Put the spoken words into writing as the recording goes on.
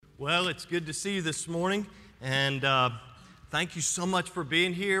Well, it's good to see you this morning, and thank you so much for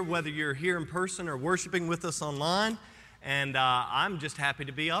being here, whether you're here in person or worshiping with us online. And I'm just happy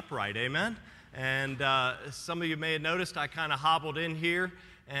to be upright, amen? And some of you may have noticed I kind of hobbled in here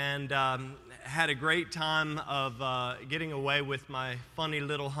and had a great time of getting away with my funny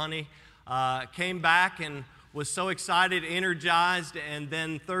little honey. Came back and was so excited, energized, and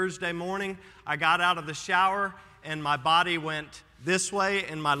then Thursday morning I got out of the shower and my body went this way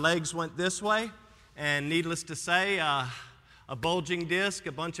and my legs went this way, and needless to say, a bulging disc,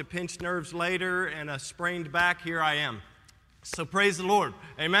 a bunch of pinched nerves later, and a sprained back, here I am. So praise the Lord,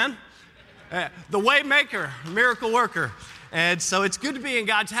 amen? The way maker, miracle worker. And so it's good to be in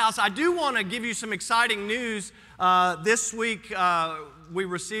God's house. I do want to give you some exciting news. This week we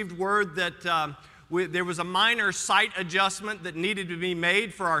received word that there was a minor site adjustment that needed to be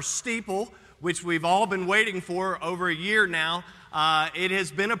made for our steeple, which we've all been waiting for over a year now. It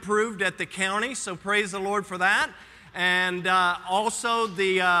has been approved at the county, so praise the Lord for that. And also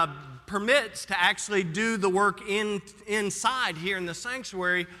the permits to actually do the work inside here in the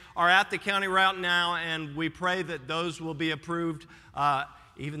sanctuary are at the county right now, and we pray that those will be approved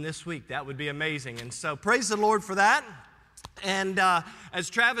even this week. That would be amazing. And so praise the Lord for that. And as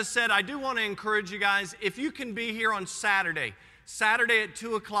Travis said, I do want to encourage you guys, if you can be here on Saturday at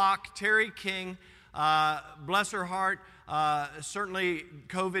 2 o'clock, Terry King, bless her heart, certainly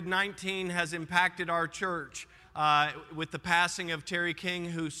COVID-19 has impacted our church with the passing of Terry King,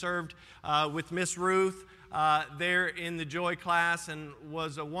 who served with Miss Ruth there in the Joy class and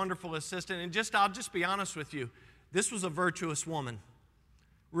was a wonderful assistant. And I'll just be honest with you, this was a virtuous woman,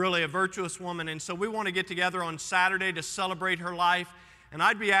 really a virtuous woman. And so we want to get together on Saturday to celebrate her life. And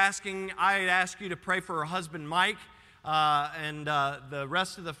I'd ask you to pray for her husband, Mike, and the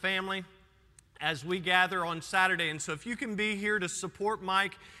rest of the family as we gather on Saturday. And so if you can be here to support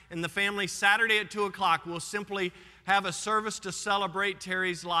Mike and the family, Saturday at 2 o'clock, we'll simply have a service to celebrate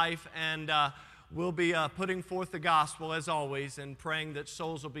Terry's life, and we'll be putting forth the gospel as always and praying that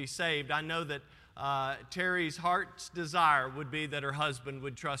souls will be saved. I know that Terry's heart's desire would be that her husband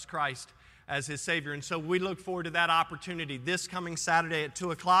would trust Christ as his Savior. And so we look forward to that opportunity this coming Saturday at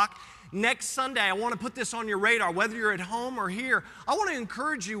 2 o'clock. Next Sunday, I want to put this on your radar, whether you're at home or here. I want to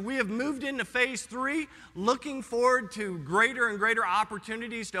encourage you, we have moved into phase 3, looking forward to greater and greater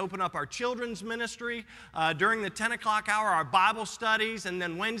opportunities to open up our children's ministry during the 10 o'clock hour, our Bible studies, and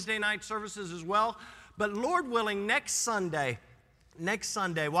then Wednesday night services as well. But Lord willing, next Sunday,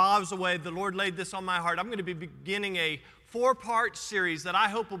 while I was away, the Lord laid this on my heart. I'm going to be beginning a 4-part series that I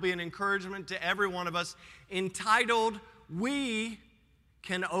hope will be an encouragement to every one of us, entitled, We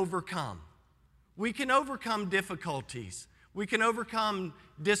Can Overcome. We can overcome difficulties. We can overcome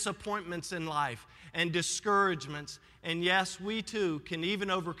disappointments in life and discouragements. And yes, we too can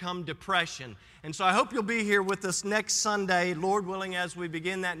even overcome depression. And so I hope you'll be here with us next Sunday, Lord willing, as we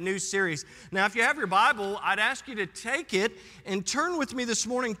begin that new series. Now, if you have your Bible, I'd ask you to take it and turn with me this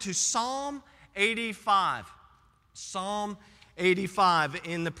morning to Psalm 85. Psalm 85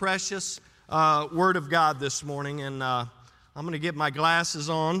 in the precious Word of God this morning. And I'm going to get my glasses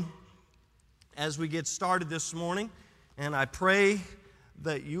on as we get started this morning. And I pray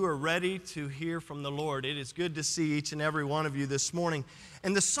that you are ready to hear from the Lord. It is good to see each and every one of you this morning.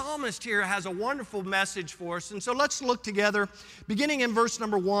 And the psalmist here has a wonderful message for us. And so let's look together, beginning in verse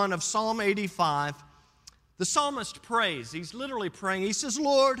number 1 of Psalm 85. The psalmist prays. He's literally praying. He says,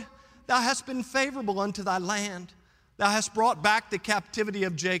 Lord, thou hast been favorable unto thy land. Thou hast brought back the captivity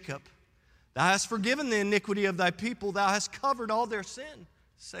of Jacob. Thou hast forgiven the iniquity of thy people. Thou hast covered all their sin.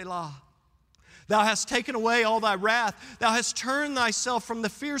 Selah. Thou hast taken away all thy wrath. Thou hast turned thyself from the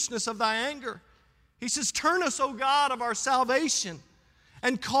fierceness of thy anger. He says, turn us, O God of our salvation,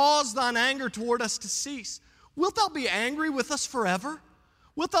 and cause thine anger toward us to cease. Wilt thou be angry with us forever?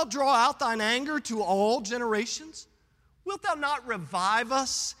 Wilt thou draw out thine anger to all generations? Wilt thou not revive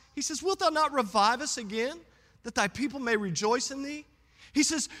us? He says, wilt thou not revive us again, that thy people may rejoice in thee? He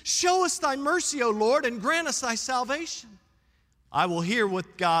says, show us thy mercy, O Lord, and grant us thy salvation. I will hear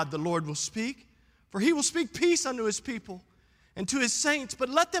what God the Lord will speak, for he will speak peace unto his people and to his saints, but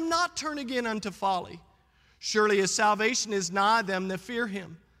let them not turn again unto folly. Surely his salvation is nigh them that fear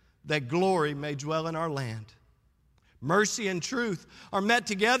him, that glory may dwell in our land. Mercy and truth are met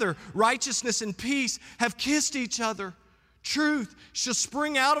together. Righteousness and peace have kissed each other. Truth shall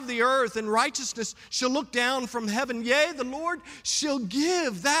spring out of the earth, and righteousness shall look down from heaven. Yea, the Lord shall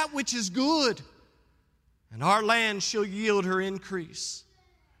give that which is good, and our land shall yield her increase.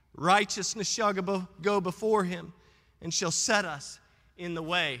 Righteousness shall go before him, and shall set us in the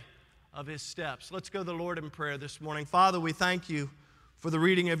way of his steps. Let's go to the Lord in prayer this morning. Father, we thank you for the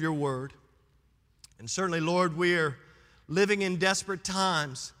reading of your word. And certainly, Lord, we are living in desperate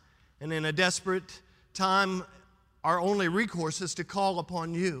times. And in a desperate time, our only recourse is to call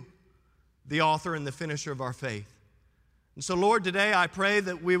upon you, the author and the finisher of our faith. And so, Lord, today I pray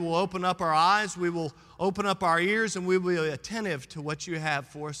that we will open up our eyes, we will open up our ears, and we will be attentive to what you have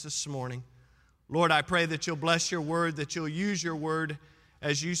for us this morning. Lord, I pray that you'll bless your word, that you'll use your word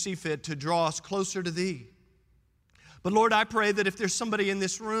as you see fit to draw us closer to thee. But Lord, I pray that if there's somebody in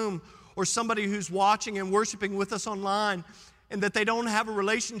this room or somebody who's watching and worshiping with us online and that they don't have a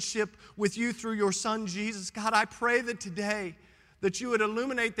relationship with you through your Son, Jesus, God, I pray that today that you would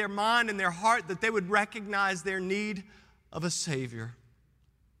illuminate their mind and their heart, that they would recognize their need of a Savior.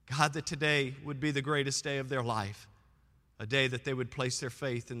 God, that today would be the greatest day of their life, a day that they would place their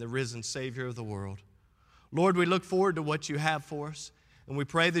faith in the risen Savior of the world. Lord, we look forward to what you have for us, and we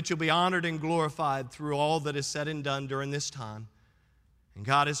pray that you'll be honored and glorified through all that is said and done during this time. And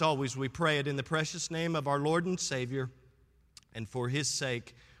God, as always, we pray it in the precious name of our Lord and Savior, and for his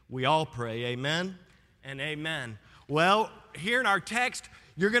sake we all pray, amen and amen. Well, here in our text,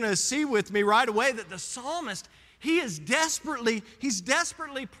 you're going to see with me right away that the psalmist, he's desperately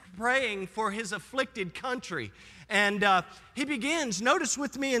praying for his afflicted country. And he begins, notice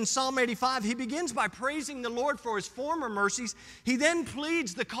with me in Psalm 85, he begins by praising the Lord for his former mercies. He then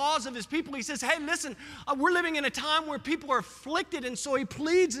pleads the cause of his people. He says, hey, listen, we're living in a time where people are afflicted, and so he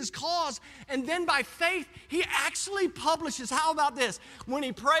pleads his cause. And then by faith, he actually publishes. How about this? When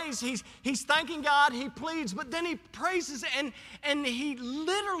he prays, he's thanking God, he pleads, but then he praises and he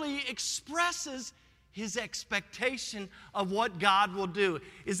literally expresses his expectation of what God will do.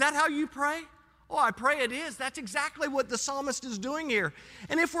 Is that how you pray? Oh, I pray it is. That's exactly what the psalmist is doing here.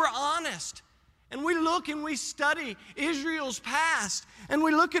 And if we're honest, and we look and we study Israel's past, and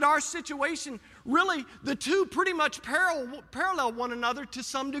we look at our situation, really, the two pretty much parallel one another to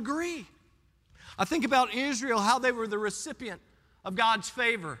some degree. I think about Israel, how they were the recipient of God's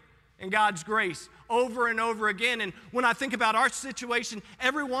favor and God's grace over and over again. And when I think about our situation,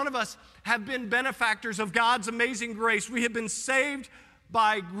 every one of us have been benefactors of God's amazing grace. We have been saved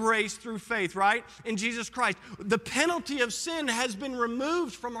by grace through faith, right? In Jesus Christ. The penalty of sin has been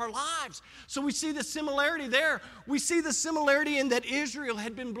removed from our lives. So we see the similarity there. We see the similarity in that Israel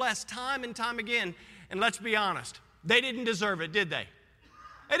had been blessed time and time again. And let's be honest, they didn't deserve it, did they?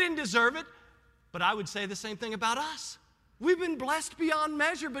 They didn't deserve it. But I would say the same thing about us. We've been blessed beyond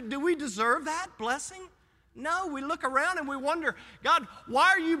measure, but do we deserve that blessing? No, we look around and we wonder, God, why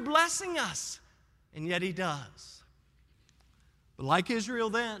are you blessing us? And yet he does. But like Israel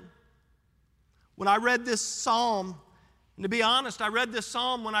then, when I read this psalm, and to be honest, I read this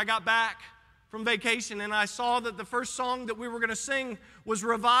psalm when I got back from vacation, and I saw that the first song that we were going to sing was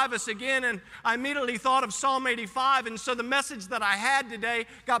Revive Us Again, and I immediately thought of Psalm 85, and so the message that I had today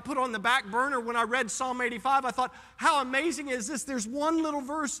got put on the back burner. When I read Psalm 85, I thought, how amazing is this? There's one little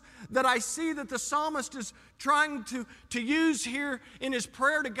verse that I see that the psalmist is trying to use here in his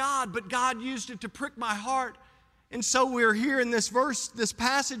prayer to God, but God used it to prick my heart. And so we're here in this verse, this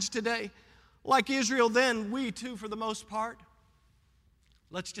passage today. Like Israel then, we too, for the most part,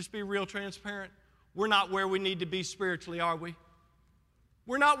 let's just be real transparent. We're not where we need to be spiritually, are we?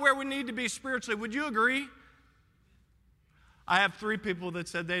 We're not where we need to be spiritually. Would you agree? I have 3 people that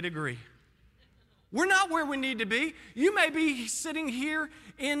said they'd agree. We're not where we need to be. You may be sitting here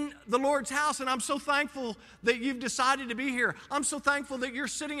in the Lord's house, and I'm so thankful that you've decided to be here. I'm so thankful that you're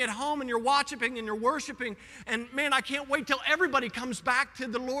sitting at home and you're watching and you're worshiping. And man, I can't wait till everybody comes back to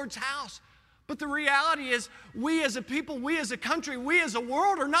the Lord's house. But the reality is, we as a people, we as a country, we as a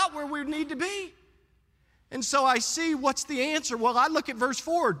world are not where we need to be. And so I see, what's the answer? Well, I look at verse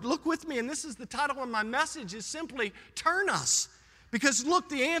 4. Look with me, and this is the title of my message, is simply, Turn Us. Because look,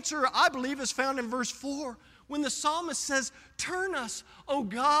 the answer, I believe, is found in verse 4. When the psalmist says, turn us, O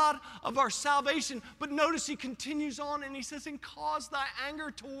God of our salvation. But notice he continues on and he says, and cause thy anger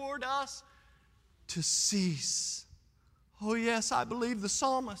toward us to cease. Oh yes, I believe the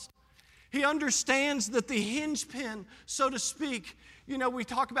psalmist. He understands that the hinge pin, so to speak, we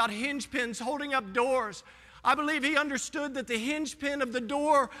talk about hinge pins holding up doors. I believe he understood that the hinge pin of the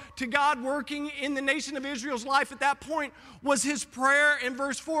door to God working in the nation of Israel's life at that point was his prayer in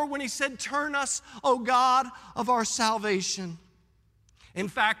verse 4 when he said, turn us, O God of our salvation. In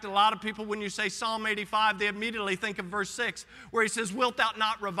fact, a lot of people, when you say Psalm 85, they immediately think of verse 6, where he says, wilt thou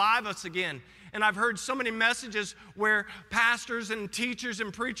not revive us again? And I've heard so many messages where pastors and teachers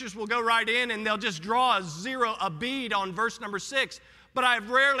and preachers will go right in and they'll just draw a bead on verse number 6. But I've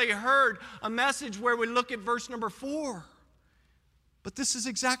rarely heard a message where we look at verse number 4. But this is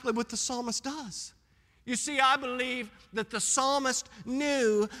exactly what the psalmist does. You see, I believe that the psalmist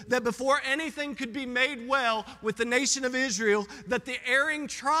knew that before anything could be made well with the nation of Israel, that the erring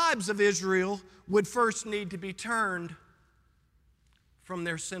tribes of Israel would first need to be turned from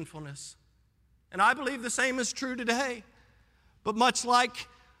their sinfulness. And I believe the same is true today. But much like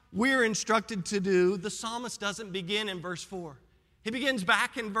we're instructed to do, the psalmist doesn't begin in verse 4. He begins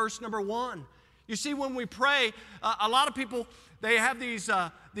back in verse number 1. You see, when we pray, a lot of people, they have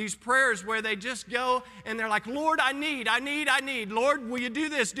these prayers where they just go and they're like, Lord, I need. Lord, will you do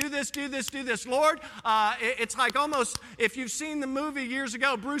this, do this. Lord, it's like almost, if you've seen the movie years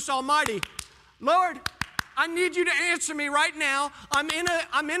ago, Bruce Almighty, Lord, I need you to answer me right now. I'm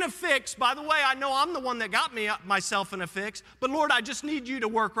in a fix. By the way, I know I'm the one that got myself in a fix, but Lord, I just need you to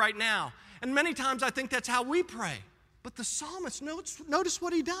work right now. And many times I think that's how we pray. But the psalmist, notice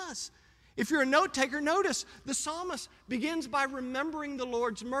what he does. If you're a note taker, notice the psalmist begins by remembering the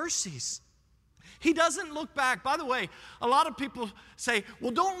Lord's mercies. He doesn't look back. By the way, a lot of people say,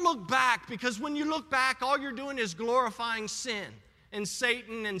 well, don't look back, because when you look back, all you're doing is glorifying sin and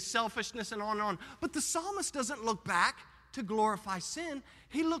Satan and selfishness and on and on. But the psalmist doesn't look back to glorify sin.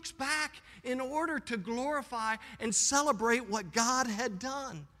 He looks back in order to glorify and celebrate what God had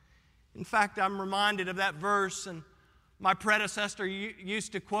done. In fact, I'm reminded of that verse, and my predecessor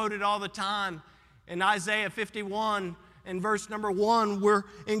used to quote it all the time. In Isaiah 51, in verse number 1, we're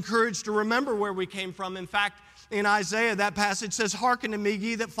encouraged to remember where we came from. In fact, in Isaiah, that passage says, hearken to me,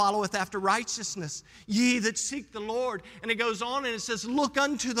 ye that followeth after righteousness, ye that seek the Lord. And it goes on and it says, look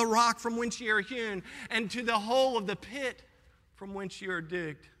unto the rock from whence ye are hewn, and to the hole of the pit from whence ye are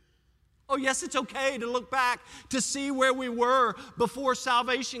digged. Oh, yes, it's okay to look back to see where we were before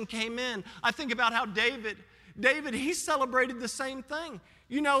salvation came in. I think about how David, he celebrated the same thing.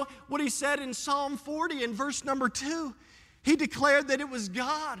 You know what he said in Psalm 40 in verse number 2? He declared that it was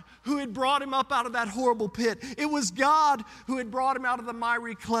God who had brought him up out of that horrible pit. It was God who had brought him out of the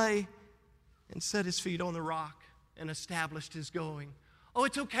miry clay and set his feet on the rock and established his going. Oh,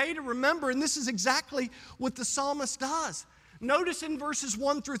 it's okay to remember, and this is exactly what the psalmist does. Notice in verses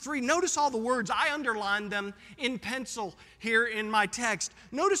 1 through 3, notice all the words. I underlined them in pencil here in my text.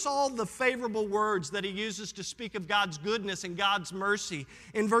 Notice all the favorable words that he uses to speak of God's goodness and God's mercy.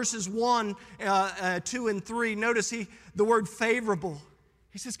 In verses 1, 2, and 3, notice the word favorable.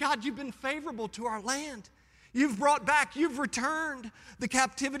 He says, God, you've been favorable to our land. You've brought back, you've returned the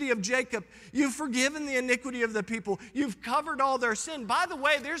captivity of Jacob. You've forgiven the iniquity of the people. You've covered all their sin. By the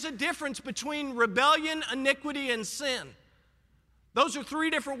way, there's a difference between rebellion, iniquity, and sin. Those are three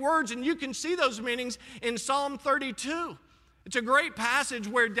different words, and you can see those meanings in Psalm 32. It's a great passage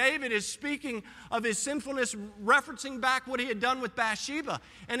where David is speaking of his sinfulness, referencing back what he had done with Bathsheba.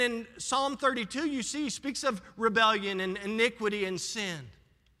 And in Psalm 32, you see he speaks of rebellion and iniquity and sin.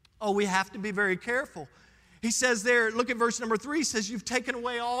 Oh, we have to be very careful. He says there, look at verse number 3, he says, you've taken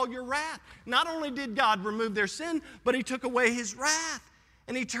away all your wrath. Not only did God remove their sin, but he took away his wrath,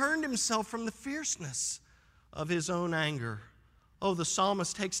 and he turned himself from the fierceness of his own anger. Oh, the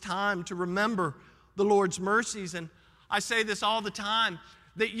psalmist takes time to remember the Lord's mercies. And I say this all the time,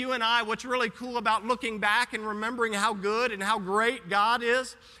 that you and I, what's really cool about looking back and remembering how good and how great God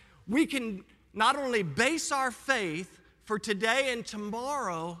is, we can not only base our faith for today and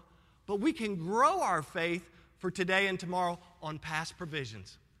tomorrow, but we can grow our faith for today and tomorrow on past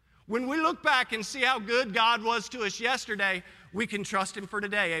provisions. When we look back and see how good God was to us yesterday, we can trust him for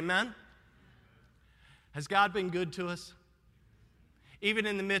today. Amen? Has God been good to us? Even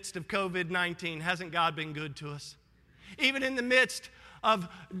in the midst of COVID-19, hasn't God been good to us? Even in the midst of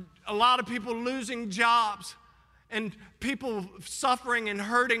a lot of people losing jobs and people suffering and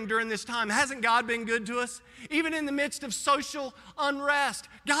hurting during this time, hasn't God been good to us? Even in the midst of social unrest,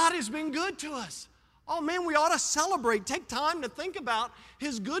 God has been good to us. Oh man, we ought to celebrate, take time to think about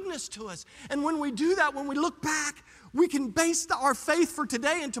his goodness to us. And when we do that, when we look back, we can base our faith for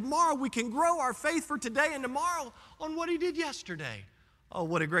today and tomorrow. We can grow our faith for today and tomorrow on what he did yesterday. Oh,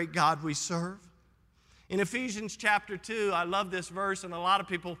 what a great God we serve. In Ephesians chapter 2, I love this verse, and a lot of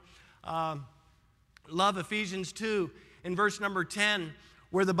people love Ephesians 2 in verse number 10,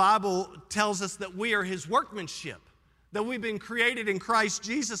 where the Bible tells us that we are his workmanship, that we've been created in Christ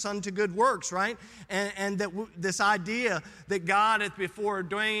Jesus unto good works, right? And that this idea that God hath before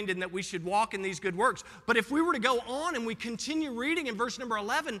ordained and that we should walk in these good works. But if we were to go on and we continue reading in verse number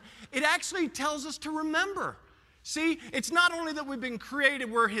 11, it actually tells us to remember. See, it's not only that we've been created,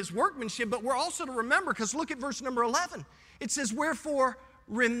 we're his workmanship, but we're also to remember, because look at verse number 11. It says, wherefore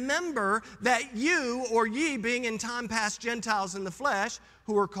remember that you, or ye, being in time past Gentiles in the flesh,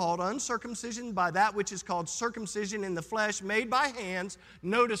 who are called uncircumcision by that which is called circumcision in the flesh, made by hands.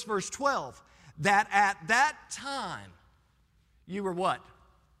 Notice verse 12. that at that time you were what?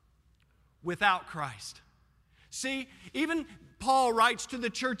 Without Christ. See, even Paul writes to the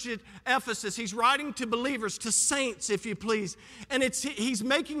church at Ephesus. He's writing to believers, to saints, if you please. And he's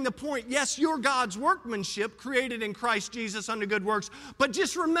making the point, yes, you're God's workmanship, created in Christ Jesus unto good works, but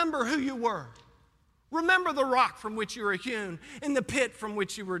just remember who you were. Remember the rock from which you were hewn, and the pit from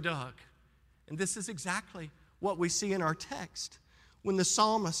which you were dug. And this is exactly what we see in our text. When the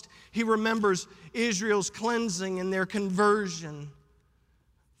psalmist, he remembers Israel's cleansing and their conversion.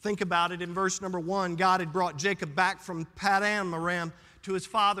 Think about it in verse number 1. God had brought Jacob back from Paddan Aram to his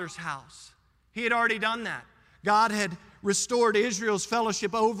father's house. He had already done that. God had restored Israel's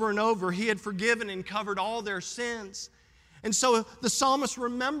fellowship over and over. He had forgiven and covered all their sins. And so the psalmist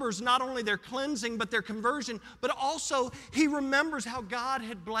remembers not only their cleansing, but their conversion, but also he remembers how God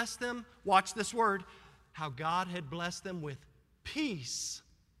had blessed them. Watch this word. How God had blessed them with peace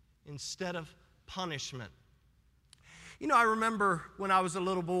instead of punishment. You know, I remember when I was a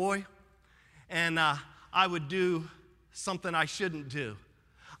little boy and I would do something I shouldn't do.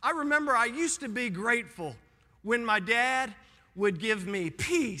 I remember I used to be grateful when my dad would give me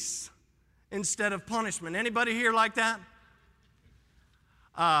peace instead of punishment. Anybody here like that?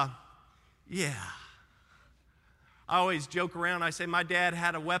 Yeah. I always joke around. I say my dad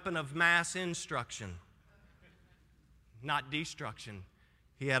had a weapon of mass instruction, not destruction.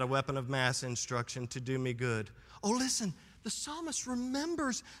 He had a weapon of mass instruction to do me good. Oh, listen, the psalmist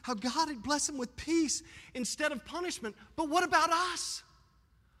remembers how God had blessed him with peace instead of punishment. But what about us?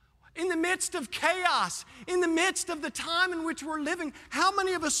 In the midst of chaos, in the midst of the time in which we're living, how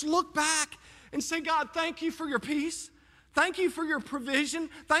many of us look back and say, God, thank you for your peace. Thank you for your provision.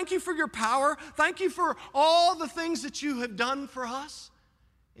 Thank you for your power. Thank you for all the things that you have done for us.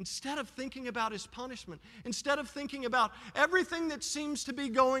 Instead of thinking about his punishment, instead of thinking about everything that seems to be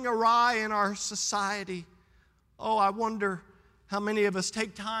going awry in our society. Oh, I wonder how many of us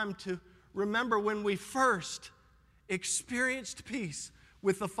take time to remember when we first experienced peace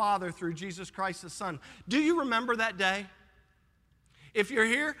with the Father through Jesus Christ the Son. Do you remember that day? If you're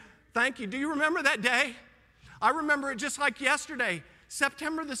here, thank you. Do you remember that day? I remember it just like yesterday.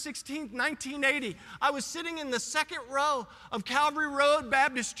 September the 16th, 1980, I was sitting in the second row of Calvary Road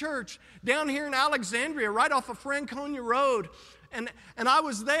Baptist Church down here in Alexandria, right off of Franconia Road. And I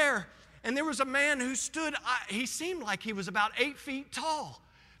was there, and there was a man who stood, he seemed like he was about 8 feet tall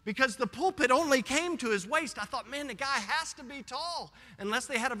because the pulpit only came to his waist. I thought, man, the guy has to be tall unless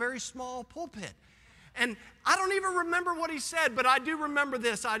they had a very small pulpit. And I don't even remember what he said, but I do remember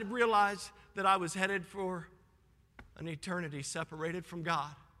this. I realized that I was headed for an eternity separated from God.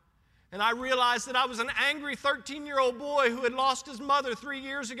 And I realized that I was an angry 13-year-old boy who had lost his mother 3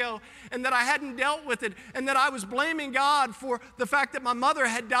 years ago and that I hadn't dealt with it and that I was blaming God for the fact that my mother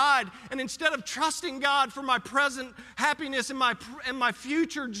had died. And instead of trusting God for my present happiness and my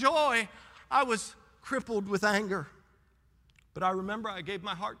future joy, I was crippled with anger. But I remember I gave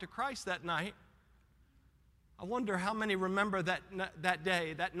my heart to Christ that night. I wonder how many remember that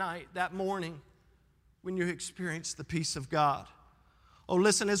day, that night, that morning, when you experience the peace of God. Oh,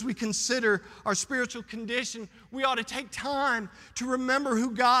 listen, as we consider our spiritual condition, we ought to take time to remember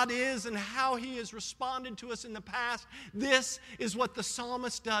who God is and how He has responded to us in the past. This is what the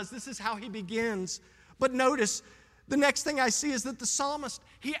psalmist does. This is how he begins. But notice, the next thing I see is that the psalmist,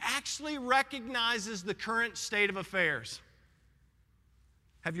 he actually recognizes the current state of affairs.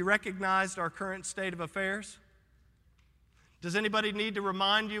 Have you recognized our current state of affairs? Does anybody need to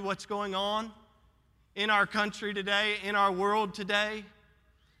remind you what's going on in our country today, in our world today?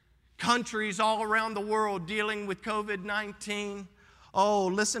 Countries all around the world dealing with COVID-19. Oh,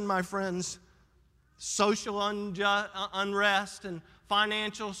 listen, my friends, social unrest and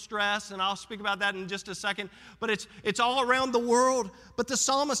financial stress, and I'll speak about that in just a second, but it's all around the world. But the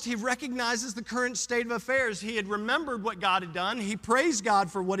psalmist, he recognizes the current state of affairs. He had remembered what God had done. He praised God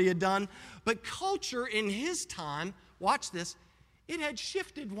for what He had done. But culture in his time, watch this, it had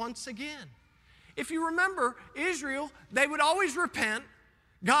shifted once again. If you remember, Israel, they would always repent,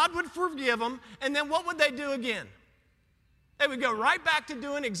 God would forgive them, and then what would they do again? They would go right back to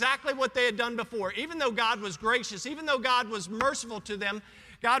doing exactly what they had done before. Even though God was gracious, even though God was merciful to them,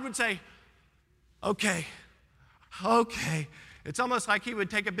 God would say, okay. It's almost like He would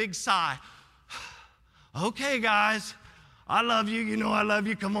take a big sigh. Okay, guys, I love you. You know I love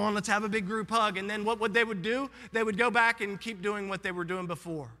you. Come on, let's have a big group hug. And then what they would do? They would go back and keep doing what they were doing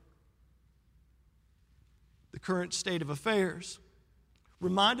before. The current state of affairs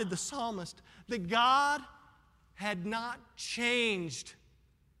reminded the psalmist that God had not changed.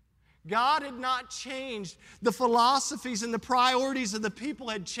 God had not changed. The philosophies and the priorities of the people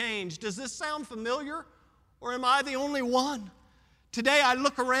had changed. Does this sound familiar? Or am I the only one? Today I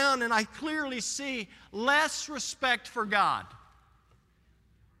look around and I clearly see less respect for God.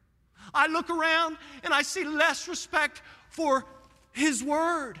 I look around and I see less respect for His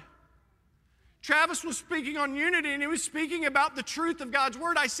Word. Travis was speaking on unity and he was speaking about the truth of God's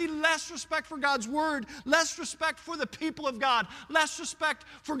Word. I see less respect for God's Word, less respect for the people of God, less respect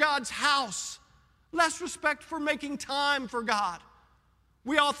for God's house, less respect for making time for God.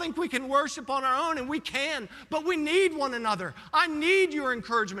 We all think we can worship on our own, and we can, but we need one another. I need your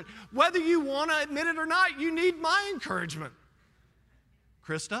encouragement. Whether you want to admit it or not, you need my encouragement.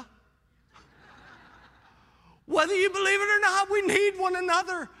 Krista? Whether you believe it or not, we need one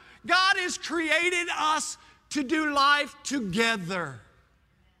another. God has created us to do life together.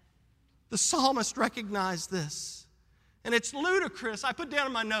 The psalmist recognized this. And it's ludicrous. I put down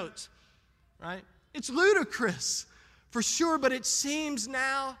in my notes, right? It's ludicrous for sure, but it seems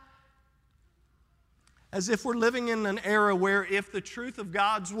now as if we're living in an era where if the truth of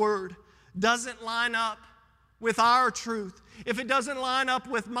God's Word doesn't line up with our truth, if it doesn't line up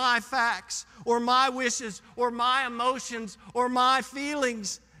with my facts or my wishes or my emotions or my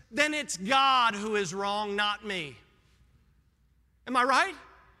feelings, then it's God who is wrong, not me. Am I right?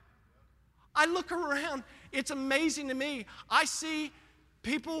 I look around. It's amazing to me. I see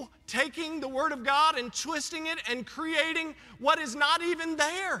people taking the Word of God and twisting it and creating what is not even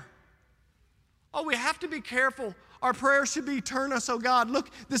there. Oh, we have to be careful. Our prayer should be, turn us, O God. Look,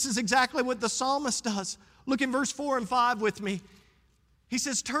 this is exactly what the psalmist does. Look in verse 4 and 5 with me. He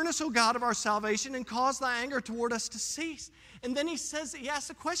says, turn us, O God of our salvation, and cause thy anger toward us to cease. And then he asks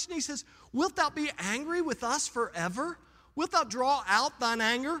a question. He says, wilt thou be angry with us forever? Wilt thou draw out thine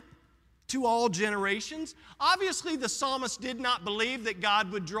anger to all generations? Obviously, the psalmist did not believe that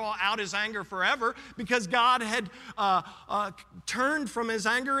God would draw out His anger forever because God had turned from His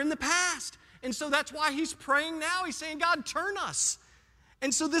anger in the past. And so that's why he's praying now. He's saying, God, turn us.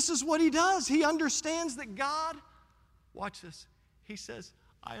 And so this is what he does. He understands that God, watch this, he says,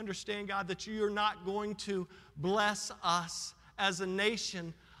 I understand, God, that you are not going to bless us as a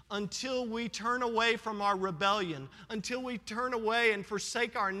nation until we turn away from our rebellion, until we turn away and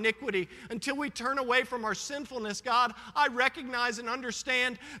forsake our iniquity, until we turn away from our sinfulness. God, I recognize and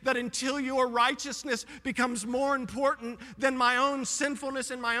understand that until your righteousness becomes more important than my own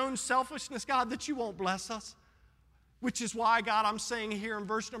sinfulness and my own selfishness, God, that you won't bless us. Which is why, God, I'm saying here in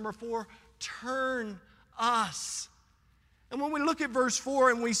verse number 4, turn us. And when we look at verse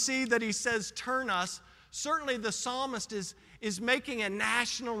 4 and we see that he says, turn us, certainly the psalmist is making a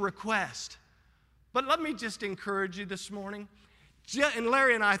national request. But let me just encourage you this morning. And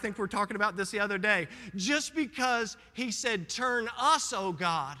Larry and I think we were talking about this the other day. Just because he said, turn us, O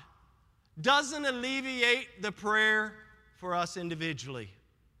God, doesn't alleviate the prayer for us individually.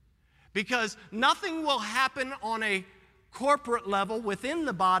 Because nothing will happen on a corporate level within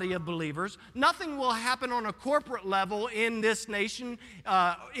the body of believers. Nothing will happen on a corporate level in this nation,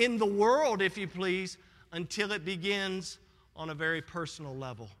 in the world, if you please, until it begins on a very personal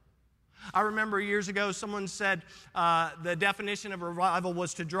level. I remember years ago someone said the definition of revival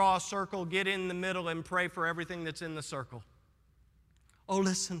was to draw a circle, get in the middle, and pray for everything that's in the circle. Oh,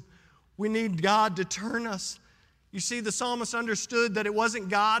 listen, we need God to turn us. You see, the psalmist understood that it wasn't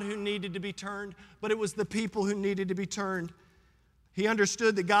God who needed to be turned, but it was the people who needed to be turned. He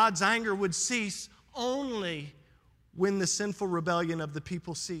understood that God's anger would cease only when the sinful rebellion of the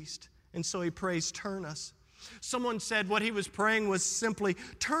people ceased. And so he prays, turn us. Someone said what he was praying was simply,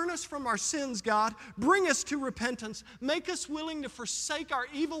 turn us from our sins, God. Bring us to repentance. Make us willing to forsake our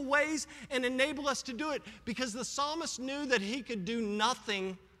evil ways and enable us to do it. Because the psalmist knew that he could do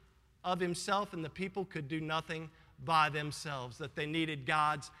nothing of himself and the people could do nothing by themselves, that they needed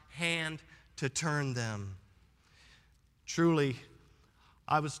God's hand to turn them. Truly,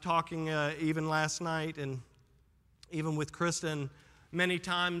 I was talking even last night and even with Kristen, many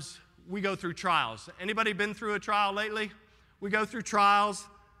times we go through trials. Anybody been through a trial lately? We go through trials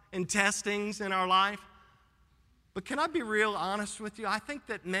and testings in our life. But can I be real honest with you? I think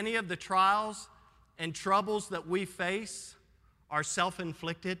that many of the trials and troubles that we face are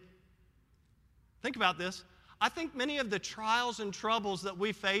self-inflicted. Think about this. I think many of the trials and troubles that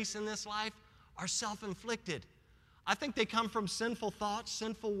we face in this life are self-inflicted. I think they come from sinful thoughts,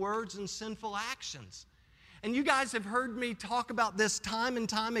 sinful words, and sinful actions. And you guys have heard me talk about this time and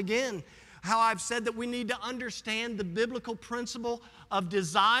time again, how I've said that we need to understand the biblical principle of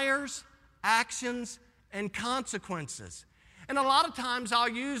desires, actions, and consequences. And a lot of times I'll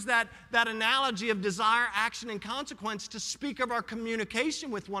use that analogy of desire, action, and consequence to speak of our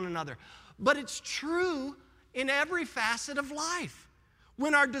communication with one another. But it's true in every facet of life.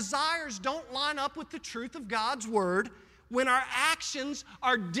 When our desires don't line up with the truth of God's Word, when our actions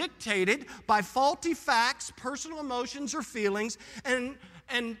are dictated by faulty facts, personal emotions, or feelings, and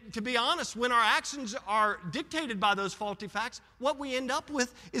to be honest, when our actions are dictated by those faulty facts, what we end up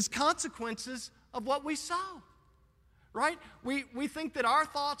with is consequences of what we sow, right? We think that our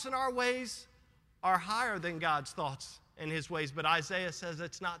thoughts and our ways are higher than God's thoughts and His ways, but Isaiah says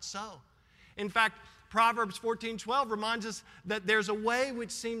it's not so. In fact, Proverbs 14:12 reminds us that there's a way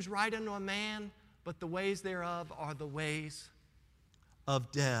which seems right unto a man, but the ways thereof are the ways of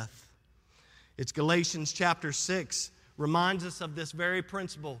death. It's Galatians chapter 6 reminds us of this very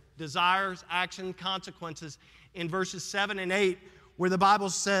principle, desires, action, consequences, in verses 7 and 8, where the Bible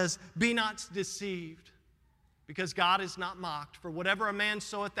says, "Be not deceived, because God is not mocked. For whatever a man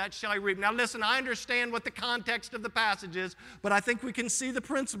soweth, that shall he reap." Now listen, I understand what the context of the passage is, but I think we can see the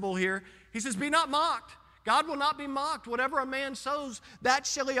principle here. He says, "Be not mocked." God will not be mocked. Whatever a man sows, that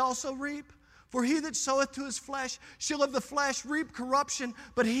shall he also reap. For he that soweth to his flesh shall of the flesh reap corruption,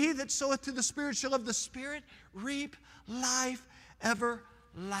 but he that soweth to the Spirit shall of the Spirit reap life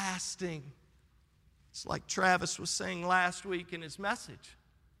everlasting. It's like Travis was saying last week in his message.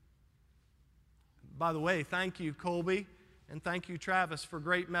 By the way, thank you, Colby, and thank you, Travis, for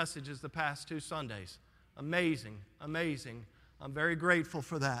great messages the past 2 Sundays. Amazing, amazing. I'm very grateful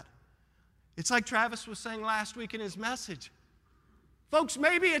for that. It's like Travis was saying last week in his message. Folks,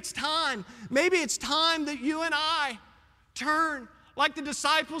 maybe it's time that you and I turn like the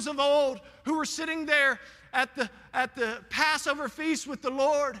disciples of old who were sitting there at the Passover feast with the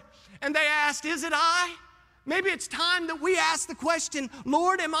Lord, and they asked, "Is it I?" Maybe it's time that we ask the question,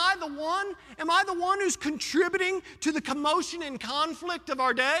 "Lord, am I the one? Am I the one who's contributing to the commotion and conflict of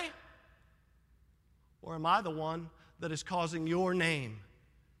our day? Or am I the one that is causing your name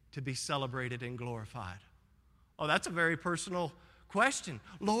to be celebrated and glorified?" Oh, that's a very personal question.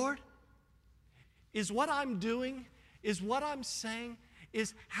 Lord, is what I'm doing, is what I'm saying,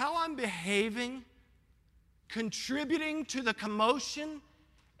 is how I'm behaving contributing to the commotion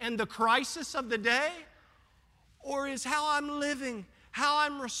and the crisis of the day? Or is how I'm living, how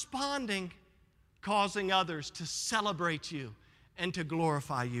I'm responding, causing others to celebrate you and to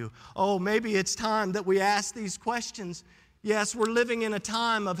glorify you? Oh, maybe it's time that we ask these questions. Yes, we're living in a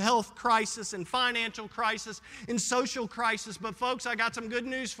time of health crisis and financial crisis and social crisis, but folks, I got some good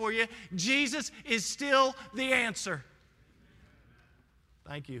news for you. Jesus is still the answer.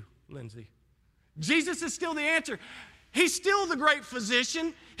 Thank you, Lindsay. Jesus is still the answer. He's still the great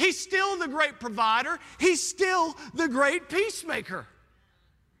physician. He's still the great provider. He's still the great peacemaker.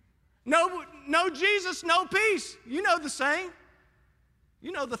 No Jesus, no peace. You know the saying.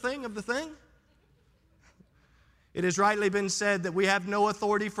 You know the thing of the thing. It has rightly been said that we have no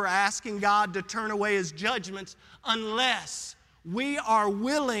authority for asking God to turn away His judgments unless we are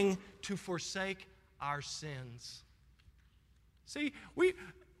willing to forsake our sins. See, a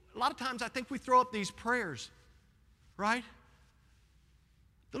lot of times I think we throw up these prayers, right?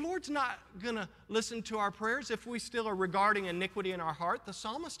 The Lord's not going to listen to our prayers if we still are regarding iniquity in our heart. The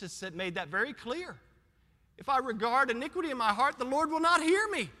psalmist has made that very clear. If I regard iniquity in my heart, the Lord will not hear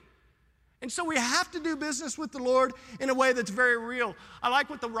me. And so we have to do business with the Lord in a way that's very real. I like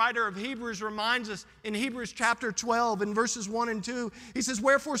what the writer of Hebrews reminds us in Hebrews chapter 12 in verses 1 and 2. He says,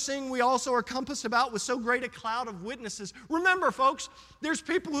 "Wherefore seeing we also are compassed about with so great a cloud of witnesses." Remember, folks, there's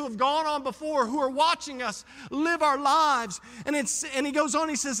people who have gone on before who are watching us live our lives. And he goes on,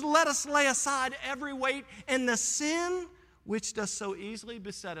 he says, "Let us lay aside every weight and the sin which does so easily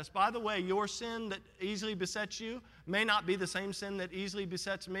beset us." By the way, your sin that easily besets you may not be the same sin that easily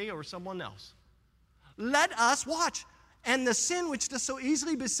besets me or someone else. Let us, watch, "and the sin which does so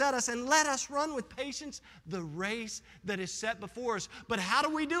easily beset us, and let us run with patience the race that is set before us." But how do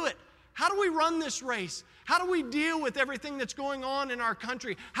we do it? How do we run this race? How do we deal with everything that's going on in our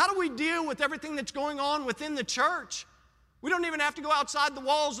country? How do we deal with everything that's going on within the church? We don't even have to go outside the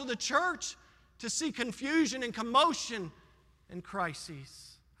walls of the church to see confusion and commotion and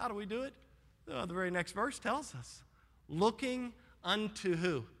crises. How do we do it? The very next verse tells us. Looking unto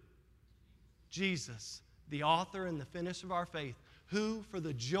who? Jesus, the author and the finisher of our faith, who for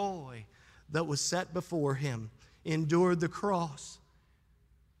the joy that was set before Him endured the cross.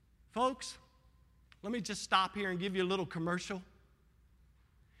 Folks, let me just stop here and give you a little commercial.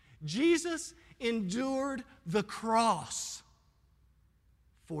 Jesus endured the cross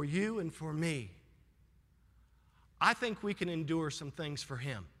for you and for me. I think we can endure some things for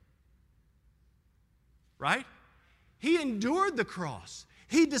Him. Right? He endured the cross.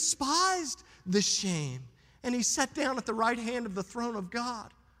 He despised the shame. And He sat down at the right hand of the throne of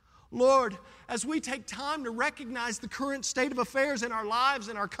God. Lord, as we take time to recognize the current state of affairs in our lives,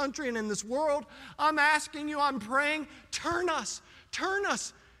 in our country, and in this world, I'm asking You, I'm praying, turn us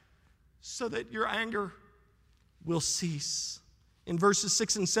so that Your anger will cease. In verses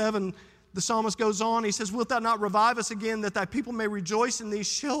 6 and 7, the psalmist goes on. He says, wilt Thou not revive us again, that Thy people may rejoice in Thee?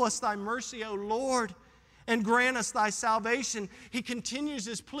 Show us Thy mercy, O Lord, and grant us Thy salvation. He continues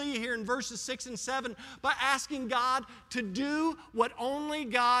his plea here in verses 6 and 7 by asking God to do what only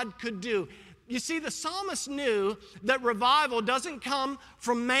God could do. You see, the psalmist knew that revival doesn't come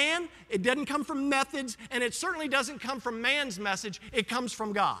from man, it doesn't come from methods, and it certainly doesn't come from man's message. It comes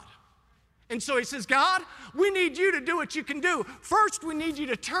from God. And so he says, God, we need You to do what You can do. First, we need You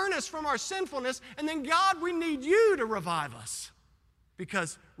to turn us from our sinfulness, and then, God, we need You to revive us,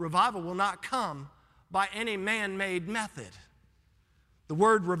 because revival will not come by any man-made method. The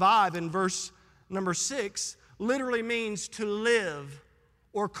word revive in verse number 6 literally means to live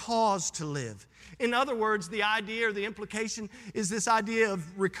or cause to live. In other words, the idea or the implication is this idea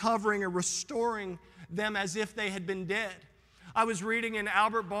of recovering or restoring them as if they had been dead. I was reading in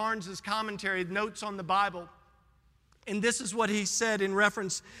Albert Barnes' commentary, Notes on the Bible, and this is what he said in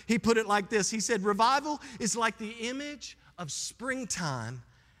reference. He put it like this. He said, revival is like the image of springtime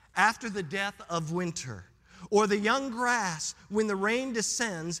after the death of winter, or the young grass when the rain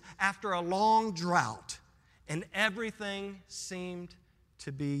descends after a long drought, and everything seemed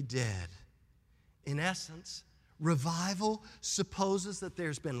to be dead. In essence, revival supposes that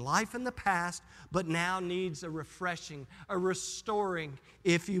there's been life in the past, but now needs a refreshing, a restoring,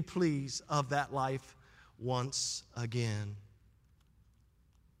 if you please, of that life once again.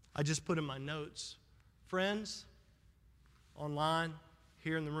 I just put in my notes, friends, online,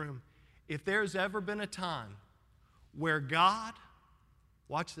 here in the room, if there's ever been a time where God,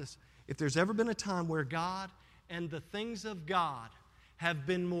 watch this, if there's ever been a time where God and the things of God have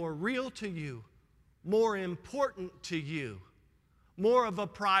been more real to you, more important to you, more of a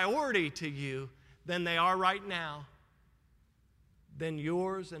priority to you than they are right now, then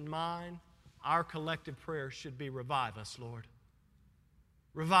yours and mine, our collective prayer should be, revive us, Lord.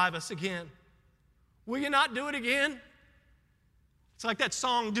 Revive us again. Will You not do it again? It's like that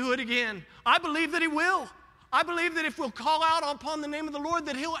song, Do It Again. I believe that He will. I believe that if we'll call out upon the name of the Lord,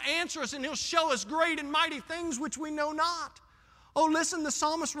 that He'll answer us and He'll show us great and mighty things which we know not. Oh, listen, the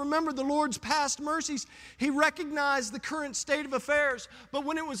psalmist remembered the Lord's past mercies. He recognized the current state of affairs. But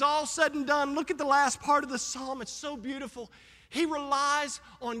when it was all said and done, look at the last part of the psalm. It's so beautiful. He relies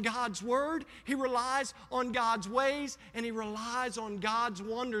on God's word. He relies on God's ways. And he relies on God's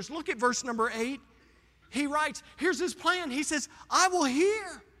wonders. Look at verse number 8. He writes, here's his plan. He says, I will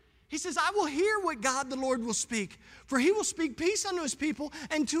hear. He says, I will hear what God the Lord will speak. For He will speak peace unto His people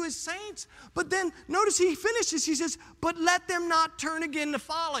and to His saints. But then, notice he finishes, he says, but let them not turn again to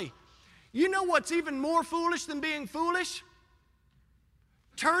folly. You know what's even more foolish than being foolish?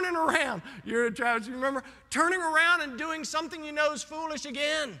 Turning around. You're a Travis, you remember? Turning around and doing something you know is foolish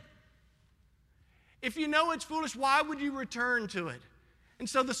again. If you know it's foolish, why would you return to it? And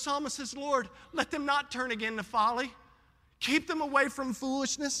so the psalmist says, Lord, let them not turn again to folly. Keep them away from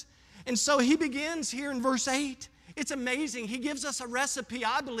foolishness. And so he begins here in verse 8. It's amazing. He gives us a recipe,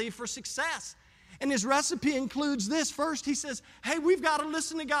 I believe, for success. And his recipe includes this. First, he says, hey, we've got to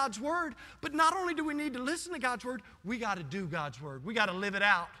listen to God's word. But not only do we need to listen to God's word, we got to do God's word. We got to live it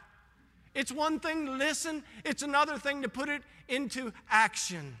out. It's one thing to listen. It's another thing to put it into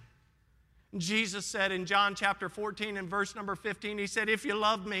action. Jesus said in John chapter 14 and verse number 15, He said, if you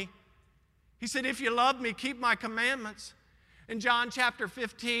love me, He said, if you love me, keep my commandments. In John chapter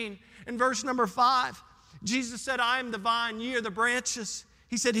 15 and verse number 5, Jesus said, I am the vine, ye are the branches.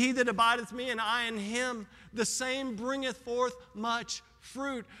 He said, he that abideth me and I in him, the same bringeth forth much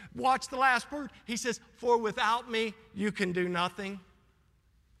fruit. Watch the last word. He says, for without me you can do nothing.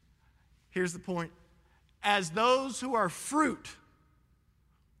 Here's the point. As those who are fruit,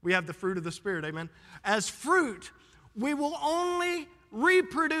 we have the fruit of the Spirit, amen. As fruit, we will only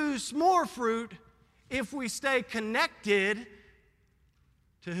reproduce more fruit if we stay connected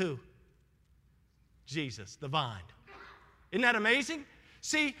to who? Jesus, the vine. Isn't that amazing?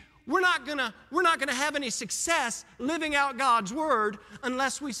 See, we're not gonna have any success living out God's word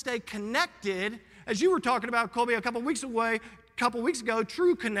unless we stay connected, as you were talking about, Colby, a couple weeks ago,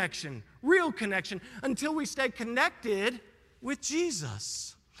 true connection, real connection, until we stay connected with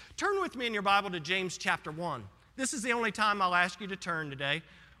Jesus. Turn with me in your Bible to James chapter 1. This is the only time I'll ask you to turn today.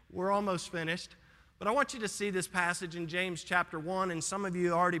 We're almost finished. But I want you to see this passage in James chapter 1, and some of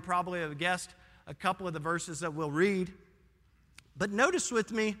you already probably have guessed a couple of the verses that we'll read. But notice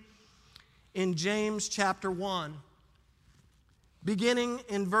with me in James chapter 1, beginning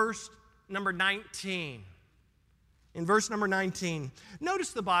in verse number 19. In verse number 19,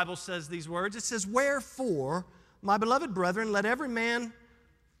 notice the Bible says these words. It says, "Wherefore, my beloved brethren, let every man,"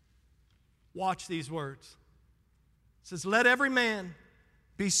 watch these words. It says, "Let every man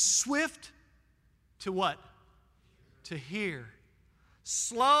be swift to" what? To hear.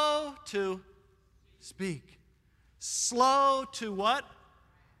 Slow to speak. Slow to what?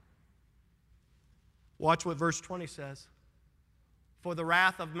 Watch what verse 20 says. For the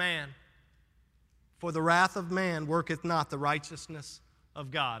wrath of man worketh not the righteousness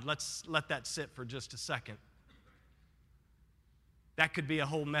of God." Let's let that sit for just a second. That could be a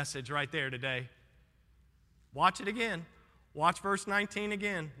whole message right there today. Watch it again. Watch verse 19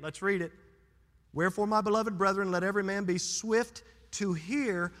 again. Let's read it. "Wherefore, my beloved brethren, let every man be swift to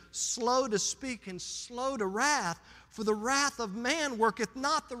hear, slow to speak, and slow to wrath. For the wrath of man worketh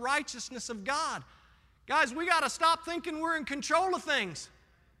not the righteousness of God." Guys, we got to stop thinking we're in control of things.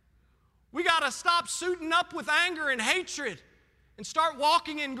 We got to stop suiting up with anger and hatred and start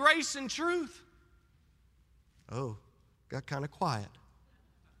walking in grace and truth. Oh, got kind of quiet.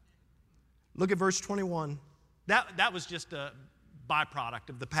 Look at verse 21. That was just a byproduct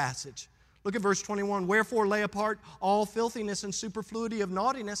of the passage. Look at verse 21. "Wherefore lay apart all filthiness and superfluity of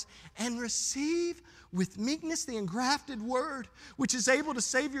naughtiness, and receive with meekness the engrafted word, which is able to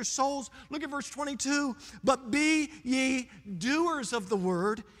save your souls." Look at verse 22. "But be ye doers of the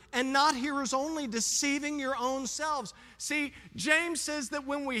word, and not hearers only, deceiving your own selves." See, James says that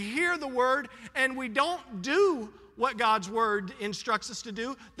when we hear the word and we don't do what God's word instructs us to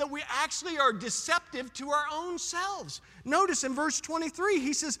do, that we actually are deceptive to our own selves. Notice in verse 23,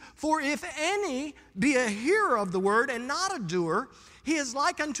 he says, "For if any be a hearer of the word and not a doer, he is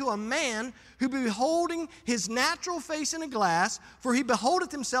like unto a man who beholding his natural face in a glass, for he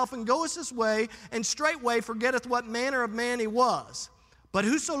beholdeth himself and goeth his way, and straightway forgetteth what manner of man he was. But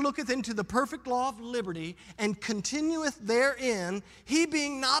whoso looketh into the perfect law of liberty, and continueth therein, he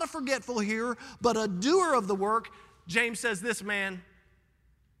being not a forgetful hearer, but a doer of the work," James says, "this man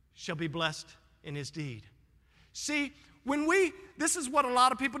shall be blessed in his deed." See, this is what a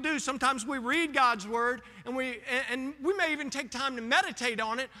lot of people do. Sometimes we read God's word, and we may even take time to meditate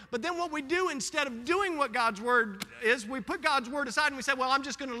on it, but then what we do instead of doing what God's word is, we put God's word aside and we say, well, I'm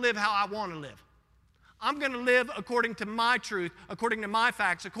just going to live how I want to live. I'm going to live according to my truth, according to my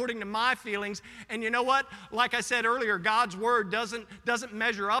facts, according to my feelings. And you know what? Like I said earlier, God's word doesn't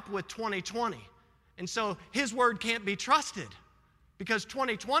measure up with 2020. And so his word can't be trusted, because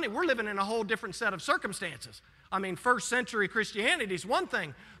 2020, we're living in a whole different set of circumstances. I mean, first century Christianity is one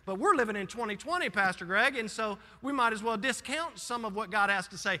thing, but we're living in 2020, Pastor Greg, and so we might as well discount some of what God has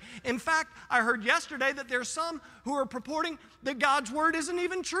to say. In fact, I heard yesterday that there's some who are purporting that God's word isn't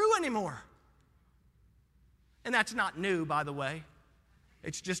even true anymore. And that's not new, by the way.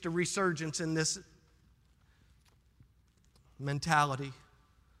 It's just a resurgence in this mentality.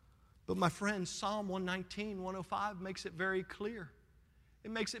 But my friends, Psalm 119, 105 makes it very clear.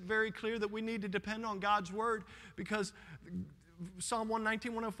 It makes it very clear that we need to depend on God's word, because Psalm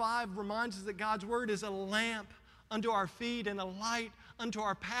 119, 105 reminds us that God's word is a lamp unto our feet and a light unto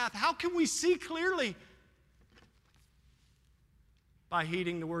our path. How can we see clearly? By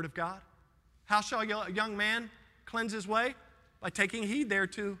heeding the word of God. How shall a young man cleanse his way? By taking heed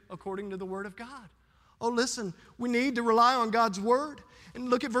thereto according to the word of God. Oh, listen, we need to rely on God's word. And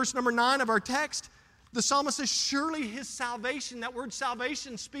look at verse number 9 of our text. The psalmist says, "Surely his salvation," that word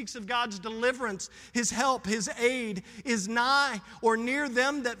salvation speaks of God's deliverance, his help, his aid, "is nigh or near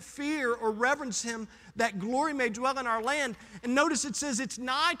them that fear or reverence him, that glory may dwell in our land." And notice it says it's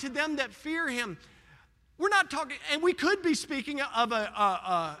nigh to them that fear him. We're not talking, and we could be speaking of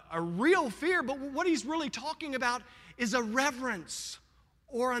a real fear, but what he's really talking about is a reverence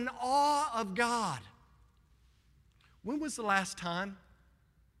or an awe of God. When was the last time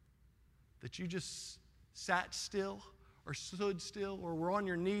that you just sat still or stood still or were on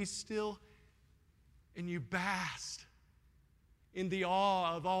your knees still and you basked in the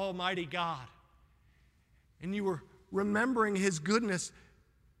awe of Almighty God, and you were remembering his goodness,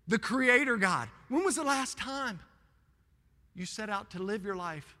 the Creator God? When was the last time you set out to live your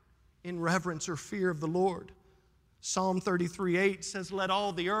life in reverence or fear of the Lord? Psalm 33:8 says, "Let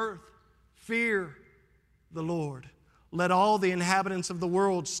all the earth fear the Lord. Let all the inhabitants of the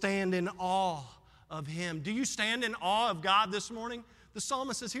world stand in awe of him." Do you stand in awe of God this morning? The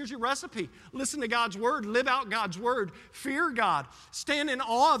psalmist says, here's your recipe. Listen to God's word. Live out God's word. Fear God. Stand in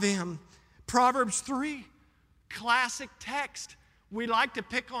awe of him. Proverbs 3, classic text. We like to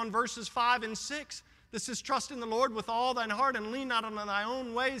pick on verses 5 and 6. This is trust in the Lord with all thine heart and lean not on thy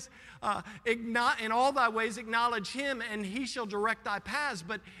own ways. In all thy ways acknowledge him and he shall direct thy paths.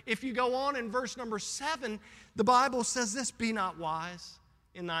 But if you go on in verse number 7, the Bible says this, be not wise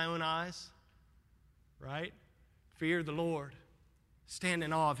in thy own eyes. Right? Fear the Lord. Stand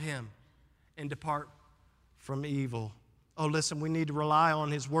in awe of him and depart from evil. Oh, listen, we need to rely on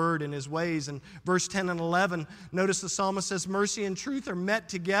his word and his ways. And verse 10 and 11, notice the psalmist says, mercy and truth are met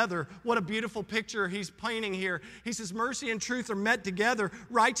together. What a beautiful picture he's painting here. He says, mercy and truth are met together.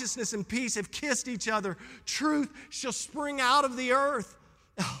 Righteousness and peace have kissed each other. Truth shall spring out of the earth.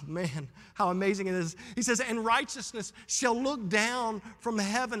 Oh, man, how amazing it is. He says, and righteousness shall look down from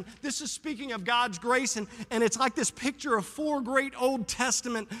heaven. This is speaking of God's grace, and it's like this picture of 4 great Old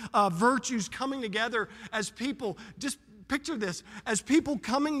Testament virtues coming together as people. Just picture this, as people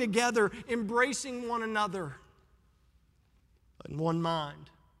coming together, embracing one another in one mind,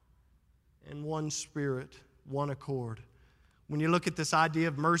 in one spirit, one accord. When you look at this idea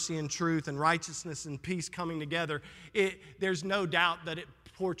of mercy and truth and righteousness and peace coming together, there's no doubt that it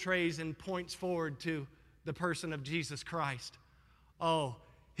portrays and points forward to the person of Jesus Christ. Oh,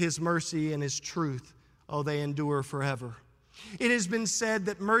 his mercy and his truth, oh, they endure forever. It has been said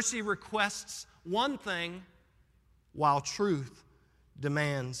that mercy requests one thing while truth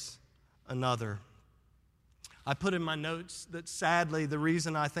demands another. I put in my notes that sadly the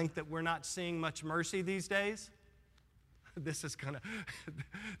reason I think that we're not seeing much mercy these days, this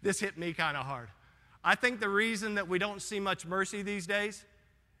hit me kind of hard. I think the reason that we don't see much mercy these days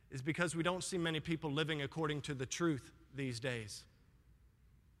is because we don't see many people living according to the truth these days.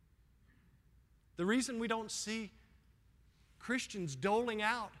 The reason we don't see Christians doling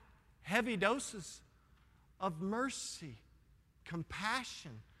out heavy doses of mercy,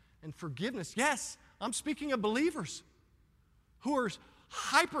 compassion, and forgiveness. Yes, I'm speaking of believers who are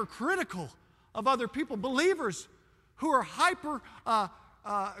hypercritical of other people, believers who are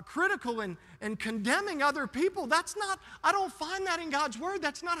critical and condemning other people. I don't find that in God's word.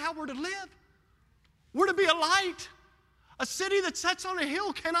 That's not how we're to live. We're to be a light. A city that sits on a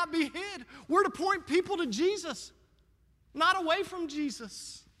hill cannot be hid. We're to point people to Jesus, not away from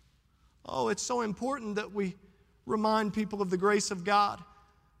Jesus. Oh, it's so important that we remind people of the grace of God.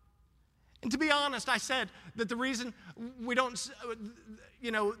 And to be honest, I said that the reason we don't,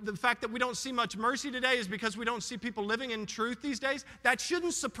 the fact that we don't see much mercy today is because we don't see people living in truth these days. That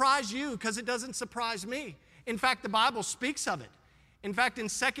shouldn't surprise you because it doesn't surprise me. In fact, the Bible speaks of it. In fact, in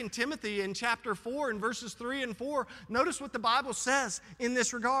 2 Timothy in chapter 4 in verses 3 and 4, notice what the Bible says in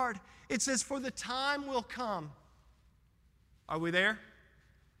this regard. It says, for the time will come. Are we there?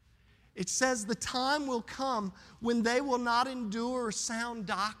 It says the time will come when they will not endure sound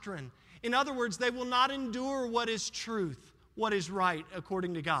doctrine. In other words, they will not endure what is truth, what is right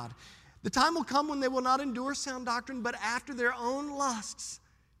according to God. The time will come when they will not endure sound doctrine, but after their own lusts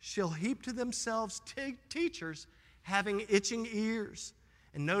shall heap to themselves teachers having itching ears.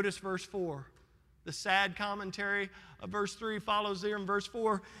 And notice verse 4. The sad commentary of verse 3 follows there in verse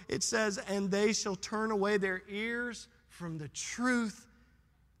 4. It says, and they shall turn away their ears from the truth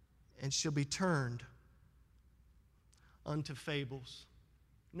and shall be turned unto fables.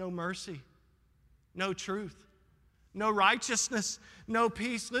 No mercy, no truth, no righteousness, no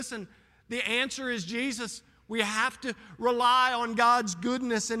peace. Listen, the answer is Jesus. We have to rely on God's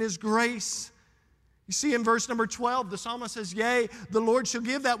goodness and his grace. You see in verse number 12, the psalmist says, yea, the Lord shall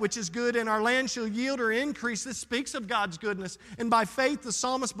give that which is good, and our land shall yield or increase. This speaks of God's goodness. And by faith, the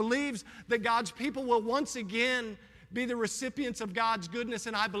psalmist believes that God's people will once again be the recipients of God's goodness,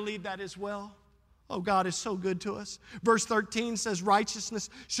 and I believe that as well. Oh, God is so good to us. Verse 13 says, righteousness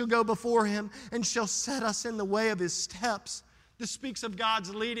shall go before him and shall set us in the way of his steps. This speaks of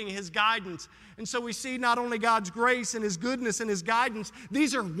God's leading, his guidance. And so we see not only God's grace and his goodness and his guidance,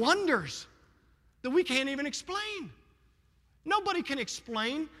 these are wonders that we can't even explain. Nobody can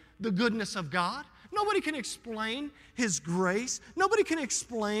explain the goodness of God. Nobody can explain his grace. Nobody can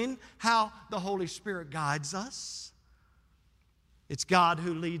explain how the Holy Spirit guides us. It's God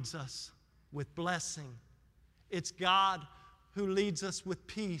who leads us with blessing. It's God who leads us with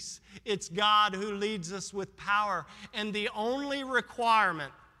peace. It's God who leads us with power. And the only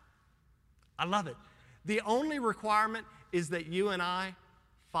requirement, I love it, the only requirement is that you and I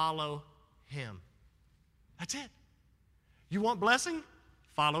follow him. That's it. You want blessing?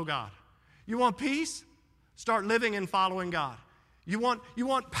 Follow God. You want peace? Start living and following God. You